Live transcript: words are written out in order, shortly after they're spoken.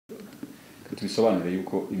tubisobanure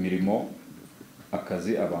yuko imirimo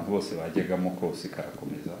akazi abantu bose bajyagamo kose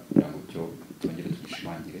karakomeza kugira ngo cyo twongere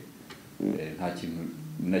tugishimangire. Nta kintu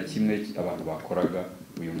na kimwe abantu bakoraga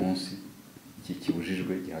uyu munsi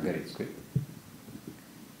kibujijwe gihagaritswe.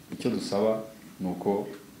 Icyo dusaba nuko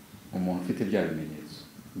umuntu ufite bya bimenyetso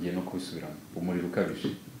ngiye no kubisubiramo, umuriro ukabije,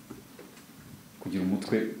 kugira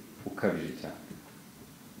umutwe ukabije cyane,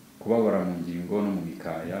 kubabara mu ngingo no mu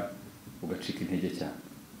mikaya ugacika intege cyane,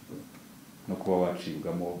 no kuba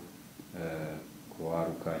wacibwamo kuba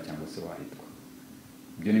waruka cyangwa se wahitwa.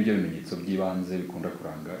 Ibyo nibyo bimenyetso by'ibanze bikunda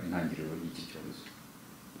kuranga intangiriro y'iki cyorezo.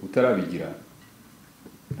 Utarabigira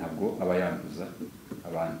ntabwo aba yanduza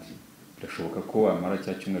abandi. Birashoboka ko wamara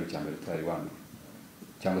cya cyumweru cya mbere utari wandura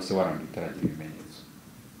cyangwa se waranduye utaragira ibimenyetso.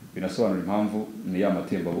 Binasobanura impamvu ni ya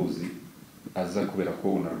matembabuzi aza kubera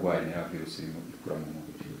ko unarwaye na virusi irimo ikura mu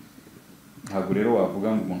mubiri. Ntabwo rero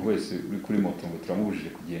wavuga ngo umuntu wese uri kuri moto ngo turamubujije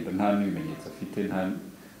kugenda nta n'ibimenyetso afite, nta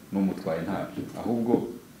n'umutwaye ntabyo. Ahubwo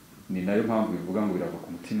ni nayo mpamvu bivuga ngo birava ku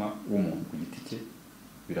mutima w'umuntu ku giti cye,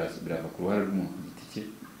 birava ku ruhare rw'umuntu ku giti cye.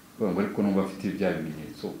 Ngo ariko numva afite bya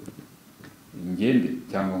bimenyetso ngende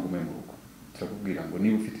cyangwa ngume mu rugo. Turakubwira ngo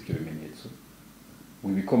niba ufite ibyo bimenyetso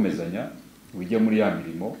wibikomezanya ujya muri ya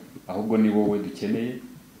mirimo, ahubwo ni wowe dukeneye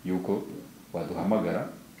yuko waduhamagara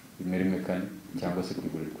 114 cyangwa se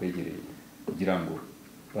kwigurira kwegereye kugira ngo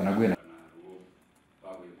banaguhe na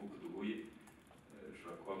babuye kuko duhuye.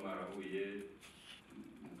 Ushobora kuba mwarahuye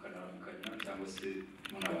mukanamukanya cyangwa se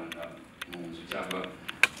munabana mu nzu cyangwa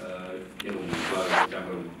yari umurwayi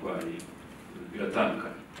cyangwa umurwayi,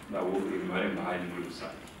 biratandukana. Nabo imibare mahaye muri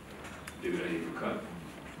rusange ibyo birahinduka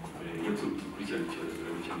iyo dukurikirana icyorezo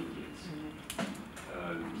rero cyo ni ingenzi.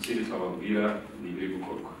 Ikindi twababwira ni ibiri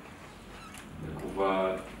gukorwa kuva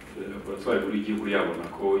abatwari buri gihugu yabona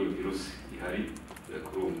ko iyo virusi ihari.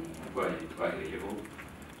 Kuri uwo murwayi twahereyeho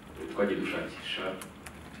twagiye dushakisha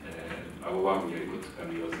abo bahuye ariko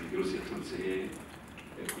tukanibaza virusi yaturutse he.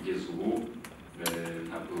 Kugeza ubu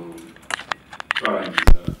ntabwo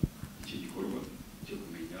twarangiza iki gikorwa cyo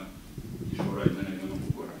kumenya gishobora rimwe na rimwe no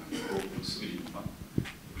kugorana kuko gusubira inyuma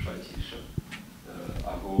gushakisha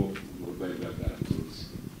aho uburwayi bwaturutse.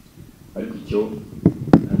 Ariko icyo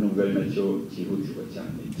nubwo ari nacyo cyihutirwa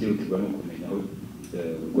cyane, cyihutirwa ni ukumenya aho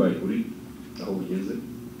uburwayi buri, aho bugeze,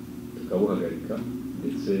 tukabuhagarika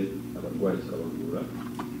ndetse abarwayi tukabavura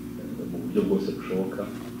mu buryo bwose bushoboka,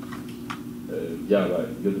 byaba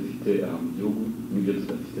ibyo dufite aha mu gihugu n'ibyo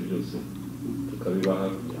tudafite byose tukabibaha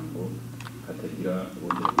kugira ngo hatagira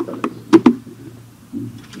bongera gutakaza.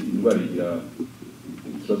 Indwara igira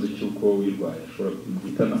ikibazo cy'uko uyirwaye ashobora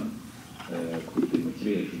guhitana ku gipimo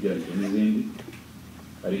kiri hejuru ugereranyije n'izindi,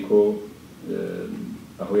 ariko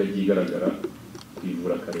aho yagiye igaragara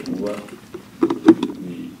kwivura kare vuba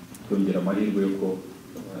byongera amahirwe y'uko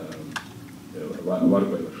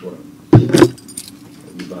abarwayi bashobora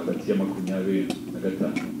biva hagati ya 25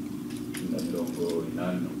 na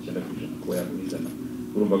 80-90% kuba yaguhitana.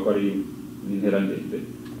 Urumva ko ari n'intera ndende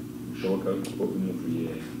bishoboka ko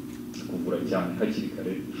umuvuye kuvura cyane hakiri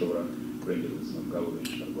kare ushobora kurengera ubuzima bwabo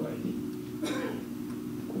benshi barwayi.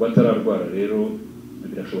 Kuba atararwara rero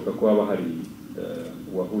birashoboka ko haba hari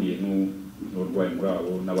uwahuye n'uburwayi muri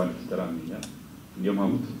abo n'abandi tutaramenya. Niyo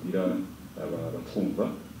mpamvu tubwira abatwumva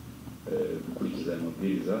gukurikiza aya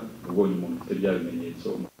mabwiriza. Ubonye umuntu ufite bya bimenyetso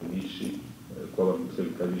mwinshi, kubabara umutwe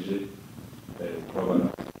bikabije, kubabara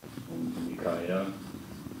mu mikaya,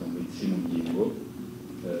 mu mitsi, mu ngingo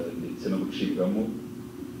ndetse no gucibwamo,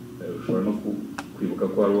 ushobora no kwibuka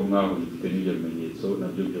ko hari uwo mwahuye ufite n'ibyo bimenyetso,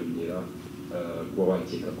 nabyo byongera kuba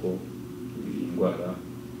wakeka ko iyi ndwara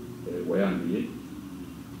wayanduye.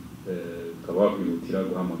 Ukaba wakwihutira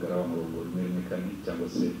guhamagara umurongo 114 cyangwa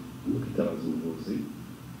se ukitabaza ubuvuzi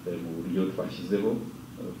mu buryo twashyizeho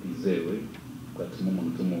bwizewe bwatuma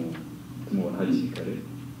umuntu tumubona hakiri kare,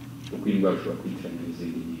 kuko iyi ndwara ushobora kwitiranya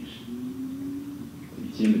n'izindi nyinshi.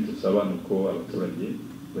 Ikindi dusaba ni uko abaturage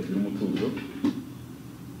bagira umutuzo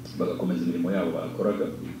bagakomeza imirimo yabo bakoraga,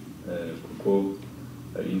 kuko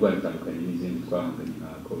indwara itandukanye n'izindi twahanganye nka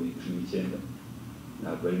COVID-19.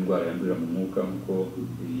 Ntabwo ari indwara yandurira mu mwuka nk'uko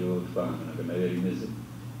iyo twahanganaga nayo yari imeze.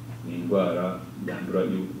 Ni indwara yandura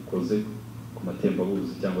iyo ukoze ku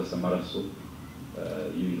matembabuzi cyangwa se amaraso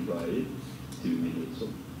iyo uyirwaye ufite ibimenyetso,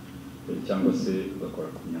 cyangwa se ugakora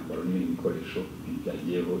ku myambaro n'ibindi bikoresho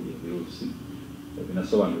byagiyeho iyo virusi.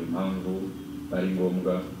 Binasobanura impamvu ari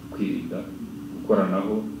ngombwa kwirinda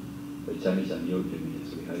gukoranaho, cyane cyane iyo ibyo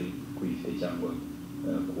bimenyetso bihari kuyifite cyangwa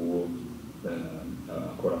kuwo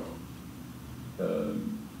akoraho.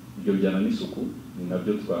 Ibyo bijyana n'isuku ni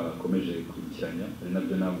nabyo twakomeje kwibukiranya, ari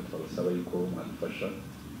nabyo namwe twabasaba yuko mwadufasha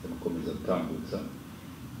gukomeza gutambutsa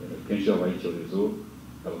kenshi iyo habaye icyorezo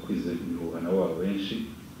abakwize ibihuha nabo baba benshi,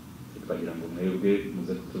 twagira ngo mwebwe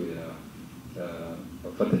muze kutubera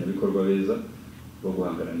abafatanyabikorwa beza bo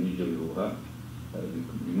guhangana n'ibyo bihuha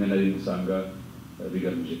bimwe na rimwe usanga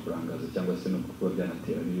bigamije kurangaza cyangwa se no kuba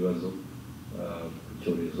byanatera n'ibibazo ku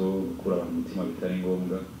cyorezo, gukura abantu umutima bitari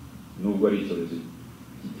ngombwa, nubwo ari icyorezo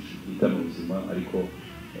gihitana ubuzima, ariko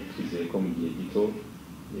twizeye ko mu gihe gito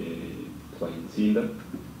twagitsinda.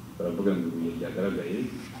 Baravuga ngo ibuye ryagaragaye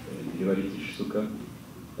ntiriba ritisha isuka.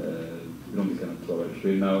 Birumvikana tubabajwe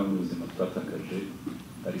n'ubuzima twatakaje,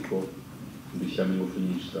 ariko dushyiramo ingufu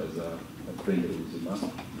nyinshi turaza kurengera ubuzima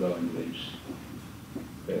bw'abantu benshi.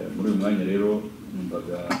 Muri uyu mwanya rero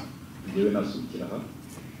numvaga njyewe nasukira aha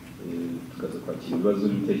tukaza kwakira ibibazo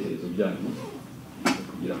n'ibitekerezo byanyu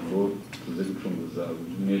kugira ngo tuze gucunguza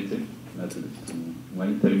umwete. Natwe dufite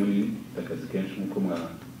umwanya utari munini, akazi kenshi nk'uko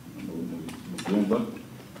mubyumva,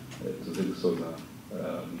 tuze gusoza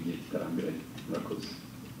mu gihe kitarambiranye. Murakoze.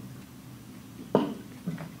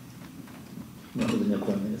 Murakoze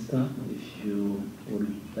Nyakubahwa Minister. If you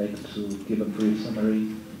would like to give a brief summary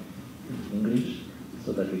in English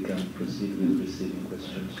so that we can proceed with receiving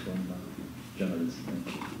questions from journalists. Thank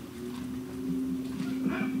you.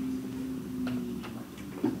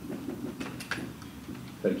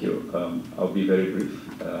 Thank you. I'll be very brief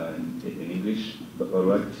in English, but I'd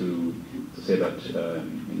like to say that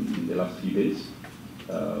in the last few days,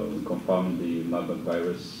 we confirmed the Marburg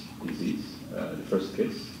virus disease, the first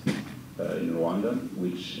case in Rwanda,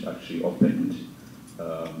 which actually opened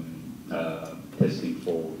testing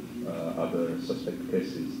for other suspect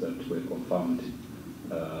cases that were confirmed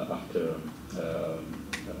after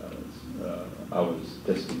hours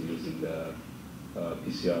testing using the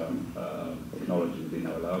PCR technology within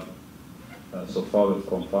our lab. So far we've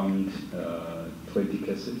confirmed 20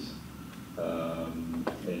 cases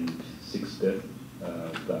and 6 deaths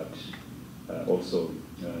that also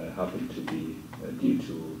happen to be due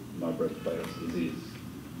to Marburg virus disease.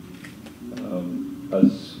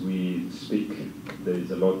 As we speak, there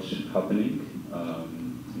is a lot happening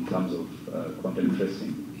in terms of contact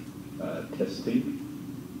tracing, testing,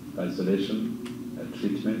 isolation,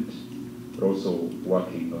 treatment. We're also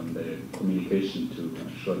working on the communication to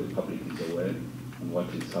ensure the public is aware on what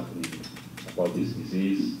is happening about this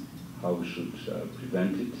disease, how we should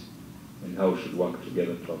prevent it, and how we should work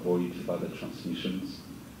together to avoid further transmissions,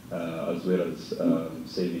 as well as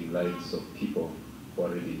saving lives of people who are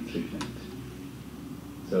already in treatment.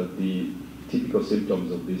 So the typical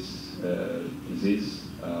symptoms of this disease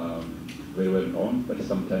very well known, but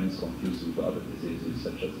sometimes confused with other diseases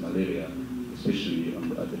such as malaria, especially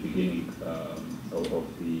at the beginning of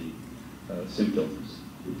the symptoms.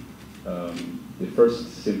 The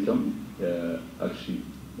first symptom, actually,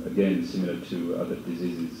 again, similar to other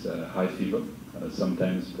diseases, high fever,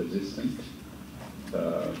 sometimes persistent,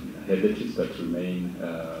 headaches that remain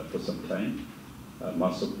for some time,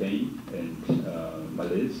 muscle pain, and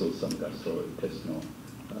malaise, or some gastrointestinal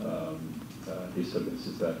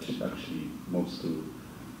disturbances that actually moves to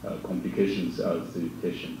complications as the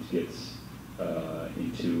patient gets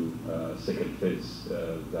into second phase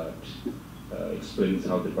that explains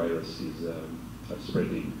how the virus is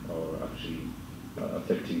spreading or actually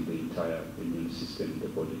affecting the entire immune system in the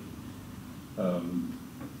body.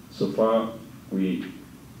 So far, we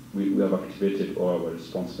have activated all our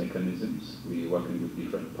response mechanisms. We're working with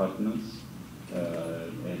different partners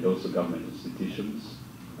and also government institutions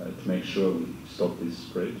to make sure we stop this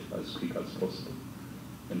spread as quick as possible,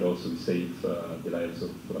 and also save the lives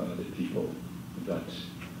of the people that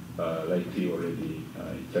are likely already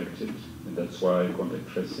infected. And that's why contact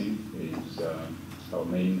tracing is our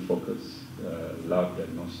main focus, lab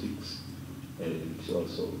diagnostics, and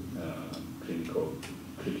also clinical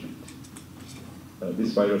treatment.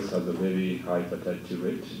 This virus has a very high fatality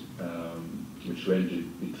rate, which ranges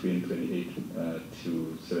between 28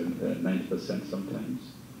 to 90% sometimes.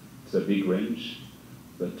 It's a big range,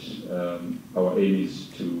 but our aim is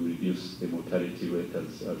to reduce the mortality rate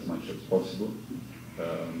as much as possible.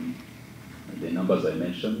 The numbers I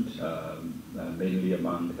mentioned, mainly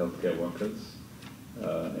among healthcare workers,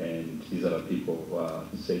 and these are the people who are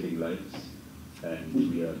saving lives, and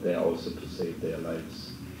we are there also to save their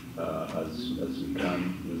lives as we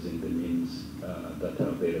can, using the means that are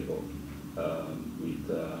available with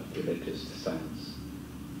the latest science.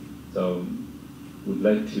 So we'd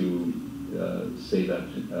like to say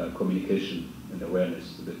that communication and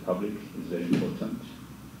awareness to the public is very important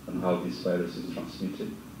on how this virus is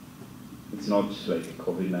transmitted. It's not like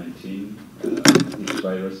COVID-19. Each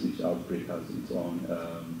virus, each outbreak has its own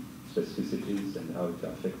specificities and how it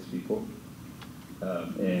affects people.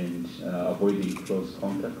 and avoiding close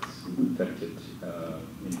contacts with infected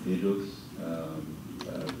individuals,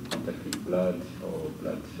 contacting blood or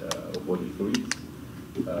body fluids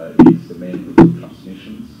is the main route of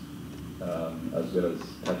transmissions, as well as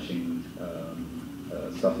touching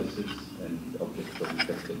surfaces and objects of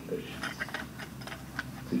infected patients.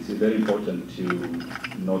 So it's very important to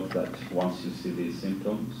note that once you see these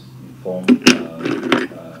symptoms, inform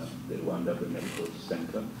the Rwanda Medical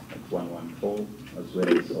Center at 114, as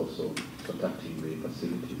well as also contacting the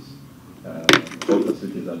facilities. All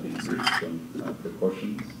facilities have been briefed on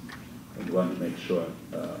precautions, and we want to make sure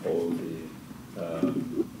all the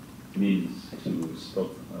means to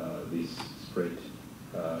stop this spread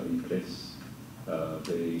in place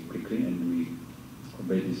very quickly, and we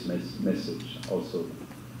convey this message also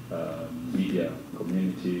media,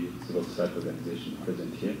 community, civil society organizations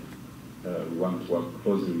present here. We want to work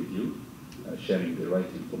closely with you, sharing the right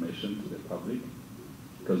information to the public,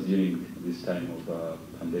 because during this time of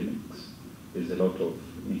pandemics, there's a lot of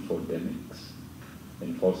infodemics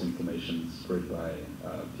and false information spread by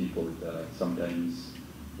people with sometimes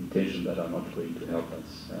intentions that are not going to help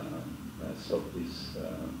us stop this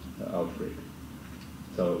outbreak.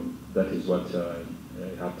 So that is what I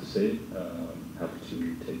have to say. Happy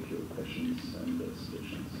to take your questions and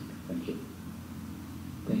suggestions. Thank you.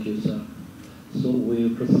 Thank you, sir. So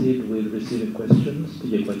we'll proceed with receiving questions.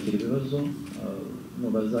 Tugiye kwakira ibibazo.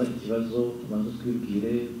 Mubaza ikibazo, tubanza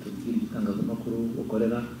twibwire, tubwire igitangazamakuru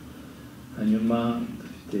ukorera. Hanyuma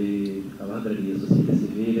dufite abahagarariye sosiyete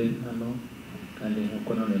sivile hano, kandi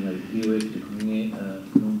nk'uko none nabibwiwe turi kumwe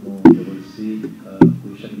n'umuyobozi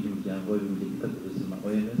w'ishami ry'umuryango w'abibumbye ryita ku buzima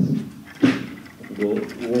OMS. Ubwo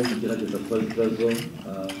uwo mugerageza kubaza ikibazo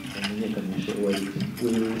mumenyekanishe uwo ari we. We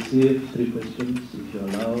will receive 3 questions, if you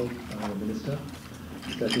allow, Minister,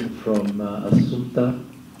 starting from Assumpta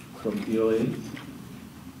from VOA.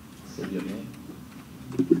 Say your name.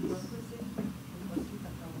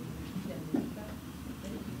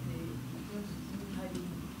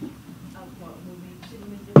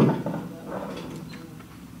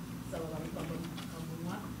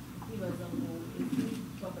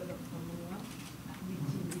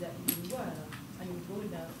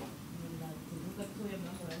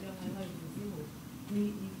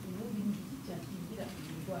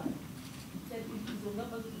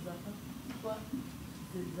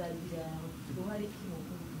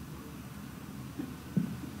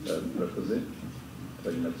 Murakoze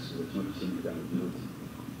turagenda dusubiza kimwe ku kindi kugira ngo byihute.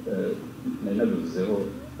 Nari nabivuzeho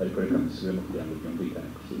ariko reka mbisubiremo kugira ngo byumvikane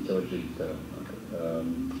ku kintu cy'abajita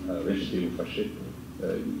benshi turi bufashe.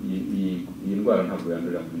 Iyi ndwara ntabwo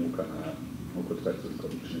yandurira mu mwuka nk'uko twari tuzi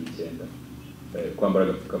COVID-19. Kwambara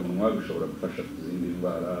agapfukamunwa bishobora gufasha ku zindi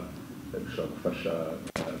ndwara, bishobora gufasha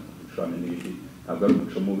gushwana n'ibindi. Ntabwo ari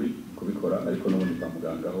umuco mubi kubikora, ariko n'ubundi kwa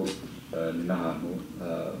muganga ho ni n'ahantu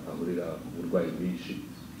hahurira uburwayi bwinshi.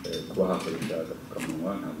 Kuba hakoresha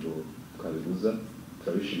agapfukamunwa ntabwo twabibuza,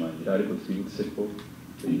 turabishimangira, ariko twibutse ko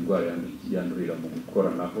iyi ndwara yandurira mu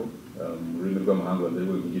gukoranaho, mu rurimi rw'amahanga bari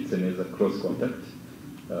bivugitse neza cross contact.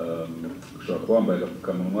 Ushobora kuba wambaye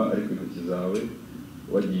agapfukamunwa ariko intoki zawe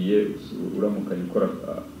wagiye uramukanya ukora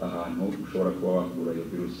ahantu ushobora kuba wahura iyo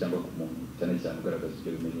virusi cyangwa ku muntu cyane cyane ugaragaza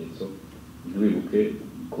ibyo bimenyetso. Ntiwibuke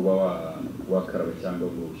kuba wakaraba cyangwa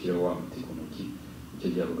ngo ushyireho wa muti ku ntoki, icyo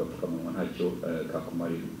gihe ako gapfukamunwa ntacyo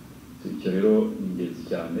kakumarira. Icyo rero ni ingenzi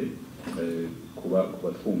cyane kuba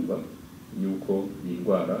twumva yuko iyi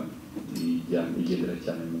ndwara igendera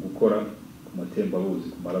cyane mu gukora ku matembabuzi,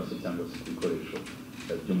 ku maraso cyangwa se ku bikoresho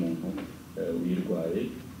by'umuntu uyirwaye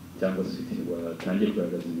cyangwa se ufite indwara atangiye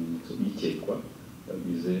kugaragaza ibimenyetso bikekwa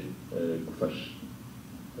bize gufasha.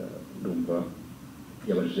 Ndumva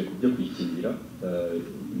yabajije ku byo kwikingira,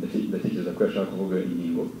 ndatekereza ko yashaka kuvuga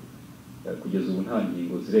inkingo. Kugeza ubu nta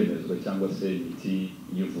nkingo ziremezwa cyangwa se imiti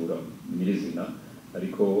yivura nyirizina,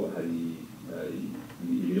 ariko hari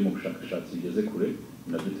ibiri mu bushakashatsi bigeze kure,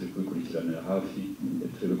 nabyo turi kubikurikiranira hafi,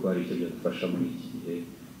 turebe ko hari icyo byadufasha muri iki gihe,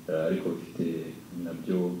 ariko bifite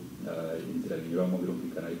nabyo inzira binyuramo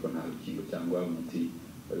birumvikana, ariko nta rukingo cyangwa umuti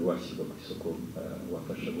wari washyirwa ku isoko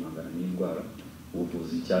wafasha guhangana n'indwara.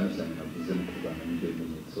 Ubuvuzi cyane cyane navuze mu kurwanya n'ibyo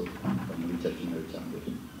bimenyetso muri cya cyumweru cya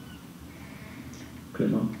mbere.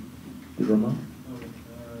 Clément, Roma.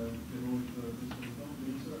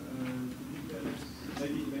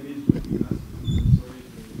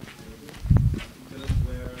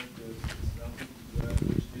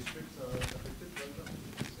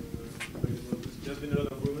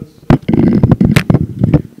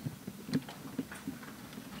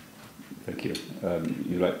 Thank you.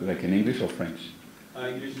 You like in English or French?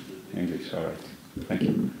 English. English, all right. Thank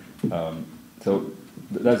you. So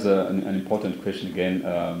That's an important question again.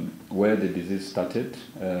 Where the disease started,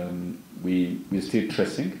 we're still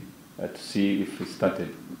tracing to see if it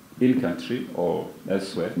started in country or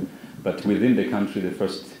elsewhere. But within the country, the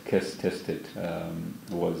first case tested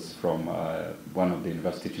was from one of the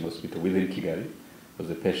university teaching hospitals within Kigali. It was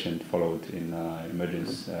a patient followed in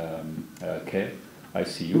emergency care,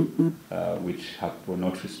 ICU, which were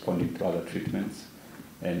not responding to other treatments.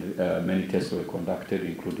 And many tests were conducted,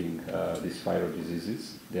 including these viral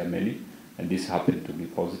diseases. There are many, and this happened to be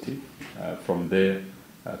positive. From there,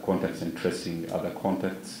 contacts and tracing other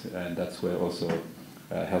contacts, and that's where also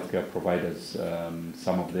healthcare providers,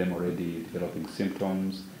 some of them already developing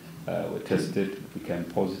symptoms, were tested, became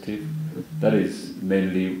positive. That is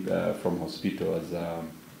mainly from hospitals.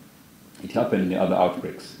 It happened in other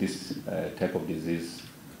outbreaks. This type of disease,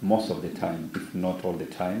 most of the time, if not all the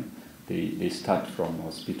time, they start from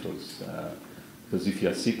hospitals. Because if you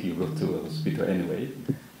are sick, you go to a hospital anyway,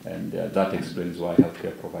 and that explains why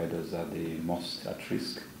healthcare providers are the most at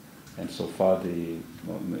risk. And so far,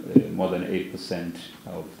 more than 8%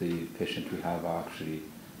 of the patients we have are actually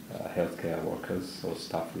healthcare workers or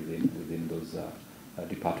staff within those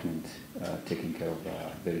departments taking care of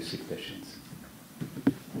very sick patients.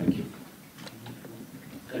 Thank you.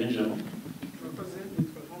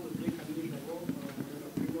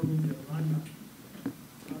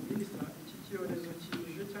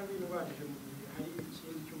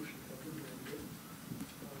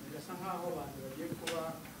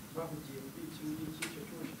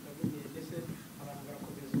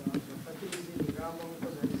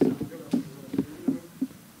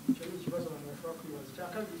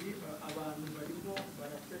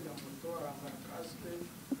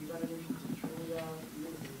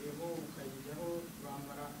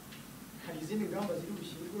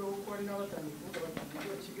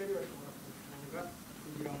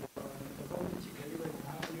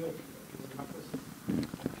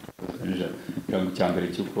 Cyambere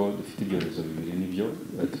cyuko dufite ibyorezo bibiri nibyo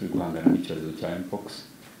turi guhangana n'icyorezo cya mpox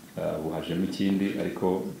buhajemo ikindi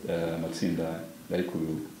ariko amatsinda ari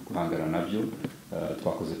guhangana nabyo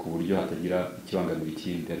twakoze ku buryo hatagira ikibangamira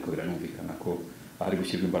ikindi ariko biranumvikana ko ari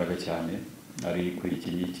gushyirwa imbaraga cyane ari kuri iki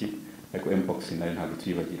ngiki ariko mpox nayo ntabwo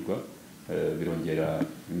tuyibagirwa birongera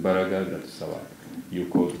imbaraga biradusaba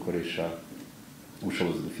yuko dukoresha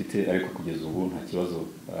ubushobozi dufite ariko kugeza ubu nta kibazo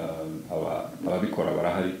ababikora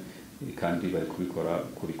barahari kandi bari kubikora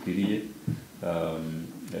uko bikwiriye.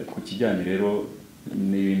 Ku kijyanye rero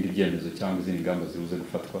n'ibindi byemezo cyangwa izindi ngamba zibuze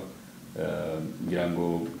gufatwa, ngira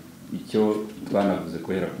ngo icyo twanavuze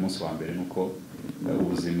guhera ku munsi wa mbere nuko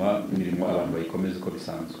ubuzima imirimo abantu bayikomeza uko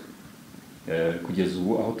bisanzwe. Kugeza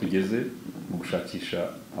ubu aho tugeze mu gushakisha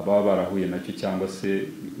ababa barahuye nacyo cyangwa se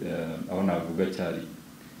aho navuga cyari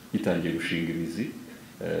gitangiye gushinga imizi,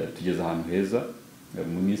 tugeze ahantu heza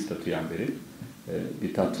mu minsi 3 ya mbere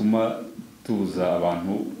bitatuma tubuza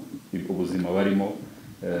abantu ubuzima barimo,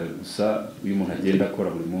 gusa uyu muntu agenda akora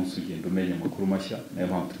buri munsi ugenda umenya amakuru mashya. Nayo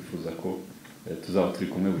mpamvu twifuza ko tuzaba turi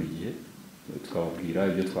kumwe buri gihe tukababwira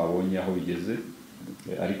ibyo twabonye aho bigeze,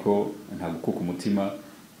 ariko nta gukuka umutima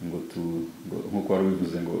ngo nk'uko wari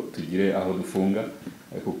ubivuze ngo tugire aho dufunga,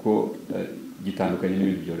 kuko gitandukanye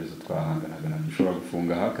n'ibindi byorezo twahanganaga nabyo. Dushobora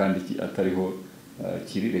gufunga aha kandi atariho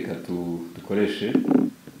kiri. Reka dukoreshe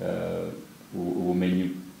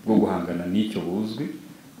ubumenyi bwo guhangana n'icyo buzwi,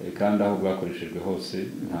 kandi aho bwakoreshejwe hose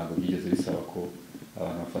ntabwo byigeze bisaba ko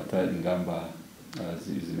abantu bafata ingamba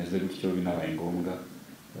zimeze gutyo binabaye ngombwa.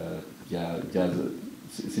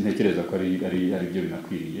 Sintekereza ko ari byo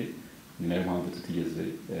binakwiriye. Ni nayo mpamvu tutigeze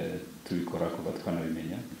tubikora kuva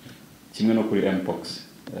twanabimenya. Kimwe no kuri mpox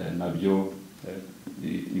nabyo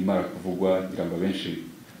imara kuvugwa, ngira ngo benshi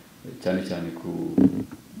cyane cyane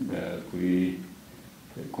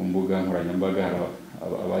ku mbuga nkoranyambaga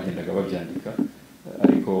abagendaga babyandika,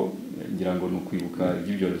 ariko ngira ngo ni ukwibuka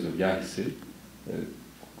iby'ibyorezo byahise.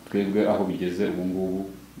 Twebwe aho bigeze ubu ngubu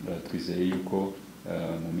twizeye yuko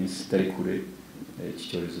mu minsi itari kure iki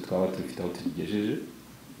cyorezo twaba dufite aho tukigejeje.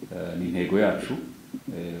 Ni intego yacu,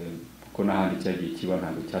 kuko n'ahandi cyagiye kiba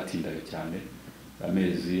ntabwo cyatindaga cyane.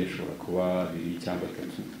 Amezi ashobora kuba 2 cyangwa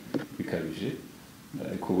 3 bikabije,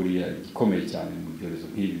 ariko buriya gikomeye cyane mu byorezo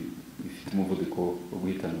nk'ibi bifite umuvuduko wo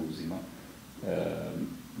guhitana ubuzima,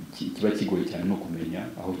 kiba kigoye cyane no kumenya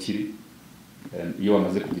aho kiri. Iyo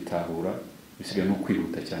wamaze kugitahura bisigaye no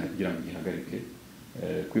kwihuta cyane kugira ngo gihagarike.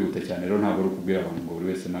 Kwihuta cyane rero ntabwo ari ukubwira abantu ngo buri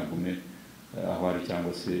wese nagume aho ari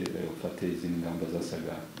cyangwa se ufate izindi ngamba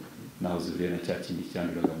zasaga naho zihuriye na cya kindi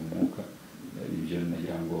cyanduraga mu mwuka. Ibyo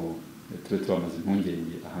nagira ngo tube twamaze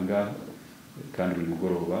impungenge ahangaha, kandi buri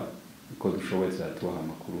mugoroba uko dushoboye tubaha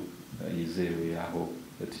amakuru yizewe aho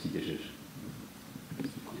tukigejeje.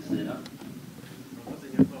 Nina.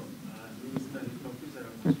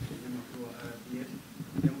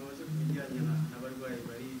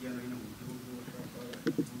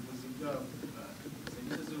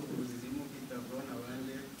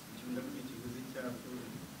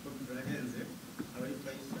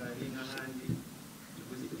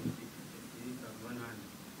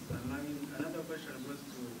 Another question goes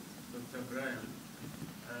to Dr. Brian.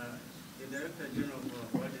 The Director General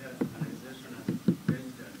of World Health Organization has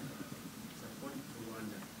pledged support to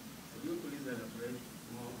Rwanda. Could you please elaborate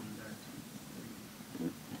more on that?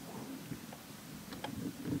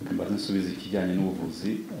 Mbaze nsubiza ikijyanye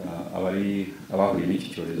n'ubuvuzi abahuye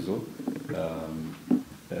n'iki cyorezo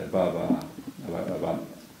baba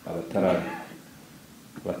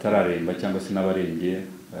abatararemba cyangwa se n'abarembye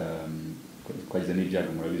twagize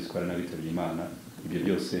n'ibyago murabizi ko ari n'abitabye Imana ibyo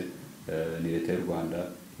byose ni leta y'u Rwanda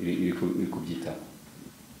iri kubyitaho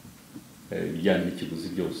ibijyanye n'ikiguzi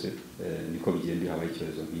byose niko bigenda habaye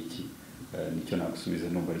icyorezo nk'iki nicyo nagusubiza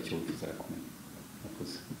numva ari cyo wifuza kumenya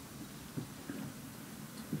nakoze.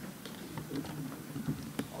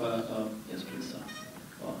 Yes, please, sir.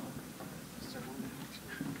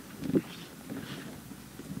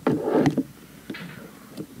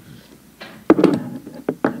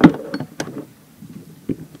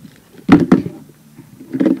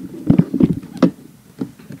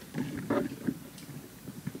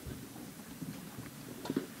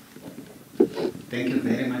 Thank you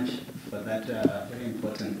very much for that very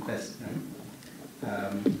important question.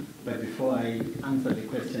 But before I answer the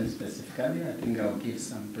question specifically, I think I'll give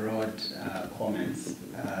some broad comments.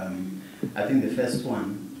 I think the first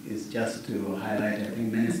one is just to highlight, I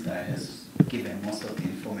think Minister has given most of the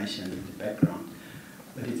information in the background,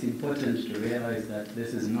 but it's important to realize that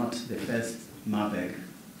this is not the first Marburg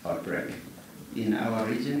outbreak. In our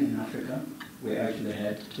region in Africa, we actually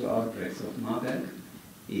had 2 outbreaks of Marburg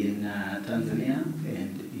in Tanzania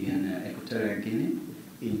and in Equatorial Guinea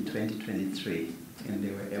in 2023. And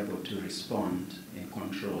they were able to respond and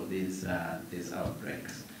control these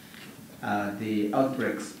outbreaks. The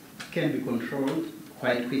outbreaks can be controlled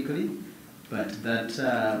quite quickly, but that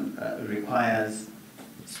requires,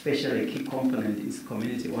 especially a key component is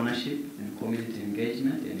community ownership and community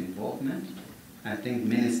engagement and involvement. I think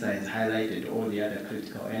Minister has highlighted all the other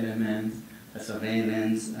critical elements: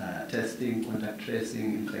 surveillance, testing, contact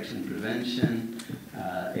tracing, infection prevention,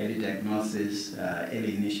 early diagnosis,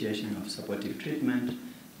 early initiation of supportive treatment,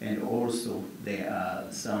 and also there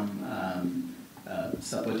are some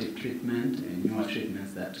supportive treatment and newer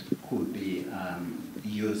treatments that could be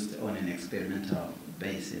used on an experimental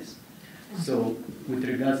basis. So with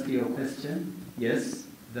regards to your question, yes,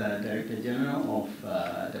 the Director General of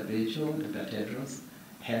WHO, Dr. Tedros,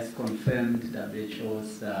 has confirmed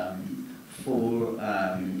WHO's full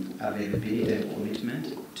availability and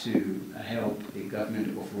commitment to help the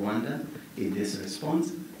government of Rwanda in this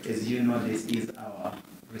response. As you know, this is our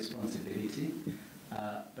responsibility,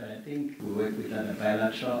 but I think we work with other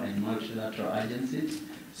bilateral and multilateral agencies,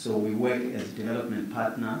 so we work as development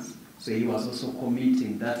partners. So he was also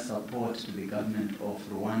committing that support to the government of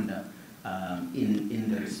Rwanda in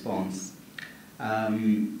the response.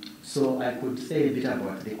 So I could say a bit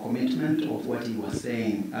about the commitment of what he was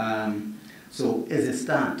saying. So as a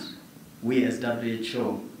start, we as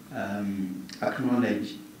WHO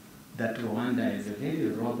acknowledge that Rwanda has a very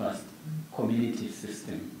robust community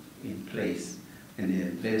system in place and a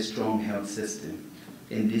very strong health system.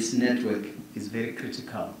 And this network is very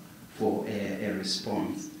critical for a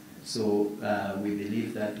response. So we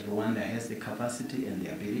believe that Rwanda has the capacity and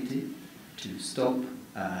the ability to stop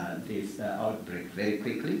this outbreak very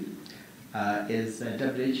quickly. As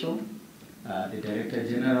WHO, the Director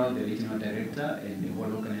General, the Regional Director, and the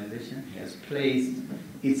whole organization has placed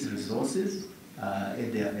its resources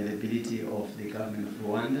at the availability of the government of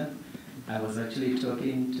Rwanda. I was actually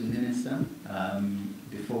talking to Minister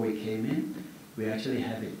before we came in. We actually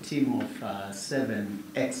have a team of 7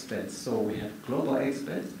 experts. So we have global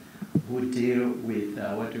experts who deal with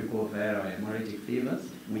what we call viral hemorrhagic fevers,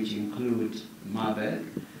 which include Marburg.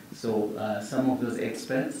 So some of those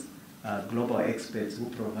experts, global experts who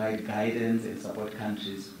provide guidance and support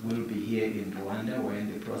countries, will be here in Rwanda. We're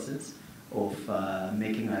in the process of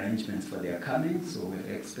making arrangements for their coming. So we have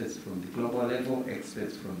experts from the global level,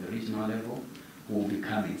 experts from the regional level who will be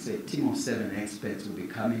coming. So a team of 7 experts will be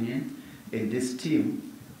coming in, and this team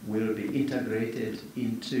will be integrated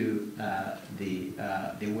into the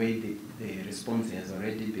way the response has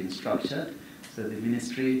already been structured. So the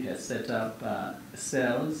ministry has set up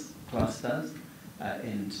cells, clusters,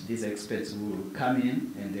 and these experts will come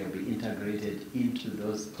in and they'll be integrated into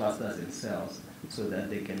those clusters themselves so that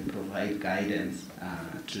they can provide guidance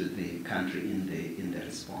to the country in the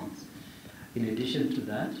response. In addition to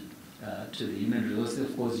that, to the human resources,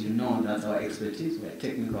 of course, you know that's our expertise. We're a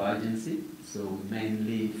technical agency, so we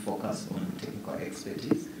mainly focus on technical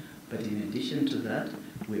expertise. But in addition to that,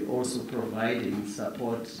 we're also providing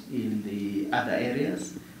support in the other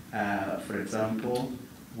areas. For example,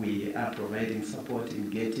 we are providing support in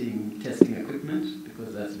getting testing equipment,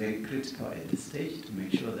 because that's very critical at this stage to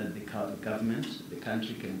make sure that the government, the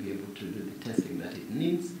country, can be able to do the testing that it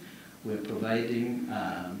needs. We're providing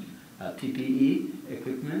PPE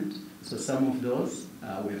equipment. So some of those,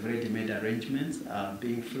 we've already made arrangements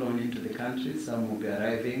being flown into the country. Some will be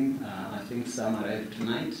arriving, I think some arrive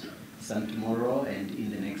tonight, some tomorrow, and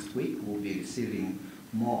in the next week we'll be receiving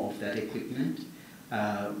more of that equipment.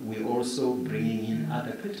 We're also bringing in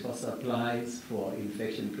other critical supplies for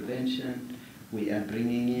infection prevention. We are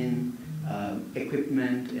bringing in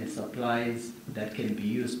equipment and supplies that can be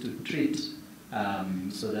used to treat.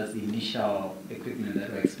 So that's the initial equipment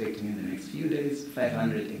that we're expecting in the next few days.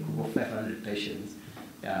 500 patients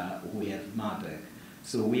we have Marburg.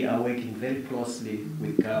 So we are working very closely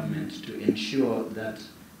with government to ensure that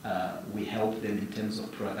we help them in terms of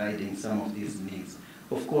providing some of these needs.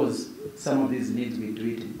 Of course, some of these needs we do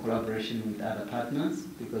it in collaboration with other partners,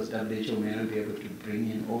 because WHO may not be able to bring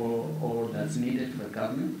in all that's needed for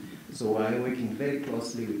government. So we're working very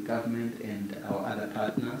closely with government and our other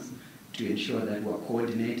partners to ensure that we're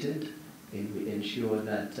coordinated and we ensure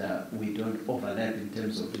that we don't overlap in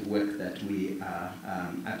terms of the work that we are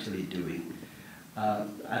actually doing.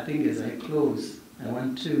 I think as I close, I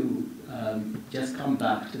want to just come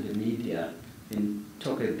back to the media and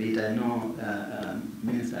talk a bit. I know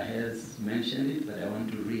Minister has mentioned it, but I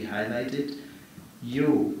want to re-highlight it.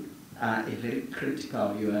 You are very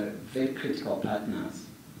critical partners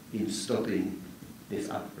in stopping this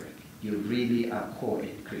outbreak. You really are core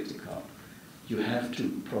and critical. You have to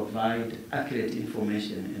provide accurate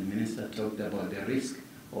information, and Minister talked about the risk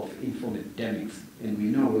of infodemics, and we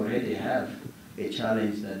know we already have a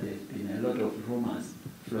challenge that there's been a lot of rumors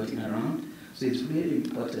floating around. So it's really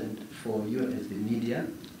important for you as the media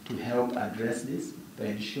to help address this by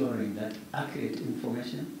ensuring that accurate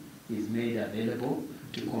information is made available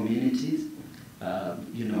to communities.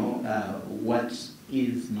 What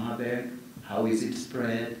is Marburg? How is it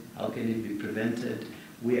spread? How can it be prevented?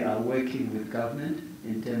 We are working with government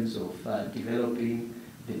in terms of developing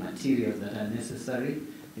the materials that are necessary,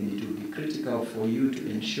 and it will be critical for you to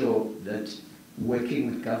ensure that working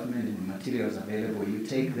with government and the materials available, you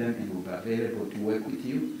take them and will be available to work with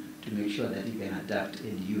you to make sure that you can adapt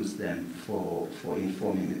and use them for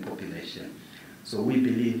informing the population. So we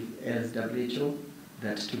believe as WHO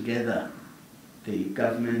that together the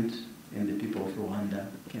government and the people of Rwanda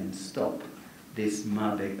can stop this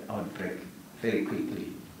Marburg outbreak very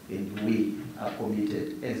quickly, and we are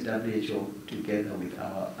committed as WHO together with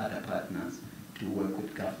our other partners to work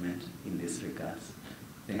with government in this regards.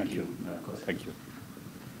 Thank you. Thank you.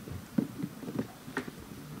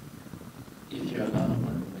 If you allow,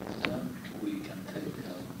 we can take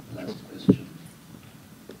last question.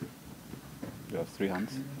 You have 3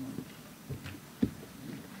 hands.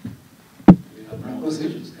 We have more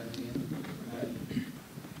questions coming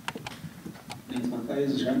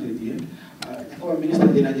in. Nyakubahwa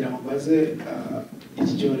Minisante, nagira ngo mbaze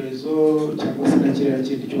iki cyorezo cyangwa se na kiriya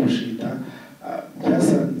kindi cy'ubushita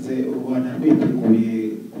byasanze u Rwanda rwiteguye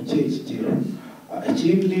ku kihe kigero.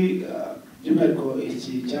 Ikindi by'umwihariko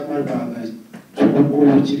iki cya Marburg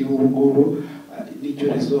cy'ubungubu kiriho ubungubu ni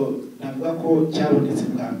icyorezo navuga ko cyabonetse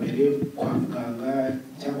bwa mbere kwa muganga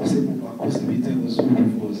cyangwa se mu bakozi b'inzego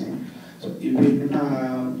z'ubuvuzi. Ibintu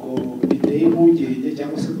ntabwo biteye impungenge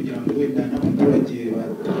cyangwa se kugira ngo wenda n'abaturage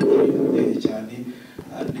batagire impungenge cyane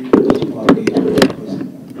n'ibyo twabwira abakozi.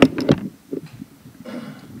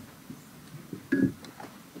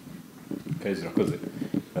 Kazi urakoze.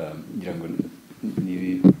 Ngira ngo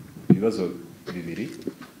ni ibibazo bibiri.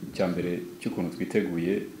 Icya mbere cy'ukuntu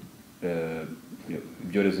twiteguye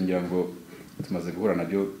ibyorezo, ngira ngo tumaze guhura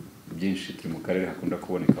nabyo byinshi. Turi mu karere hakunda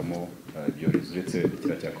kubonekamo ibyorezo uretse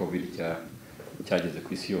kiriya cya COVID cyageze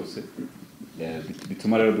ku isi yose.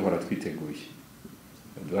 Bituma rero duhora twiteguye.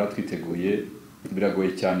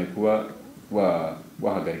 Biragoye cyane kuba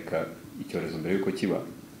wahagarika icyorezo mbere yuko kiba.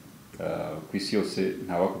 Ku isi yose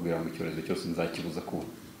ntawakubwira ngo icyorezo cyose nzakibuza kuba,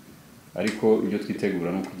 ariko ibyo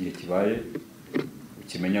twitegura nuko igihe kibaye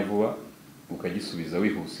ukimenya vuba ukagisubiza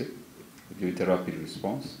wihuse, ibyo bita rapid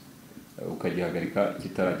response, ukagihagarika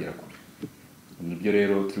kitaragera kure. Nibyo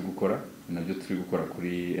rero turi gukora, nabyo turi gukora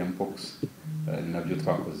kuri mpox. nabyo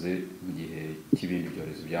twakoze mu gihe cy'ibindi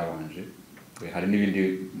byorezo byabanje. Hari n'ibindi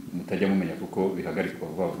mutajya mumenya kuko bihagarikwa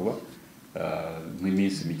vuba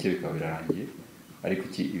nk'iminsi mike bikaba birarangiye, ariko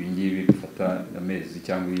ibi ngibi bifata amezi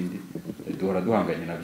cyangwa ibindi duhora duhanganye nabyo.